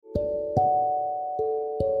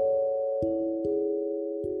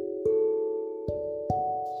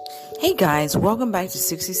Hey guys, welcome back to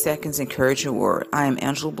 60 Seconds Encouraging Word. I am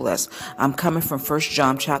Angela Bless. I'm coming from 1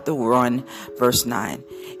 John chapter 1, verse 9.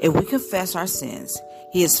 If we confess our sins,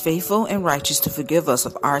 He is faithful and righteous to forgive us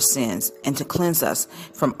of our sins and to cleanse us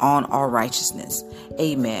from all unrighteousness.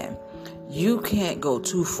 Amen. You can't go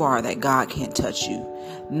too far that God can't touch you.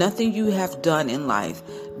 Nothing you have done in life,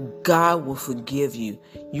 God will forgive you.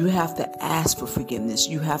 You have to ask for forgiveness.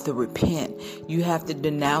 You have to repent. You have to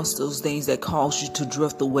denounce those things that cause you to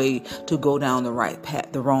drift away to go down the right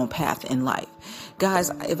path, the wrong path in life. Guys,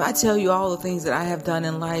 if I tell you all the things that I have done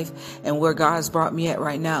in life and where God's brought me at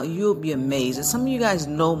right now, you'll be amazed. And some of you guys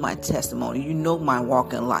know my testimony. You know my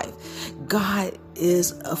walk in life. God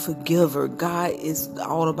is a forgiver. God is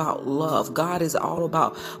all about love. God is all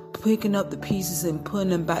about picking up the pieces and putting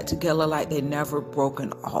them back together like they're never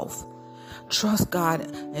broken off. Trust God,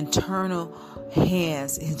 internal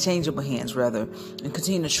hands, changeable hands rather, and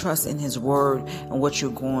continue to trust in His word and what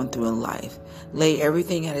you're going through in life. Lay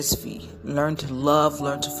everything at His feet. Learn to love,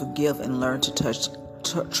 learn to forgive, and learn to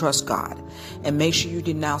trust God. And make sure you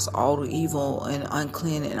denounce all the evil and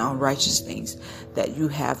unclean and unrighteous things that you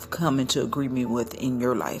have come into agreement with in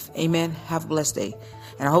your life. Amen. Have a blessed day.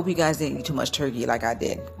 And I hope you guys didn't eat too much turkey like I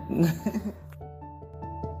did.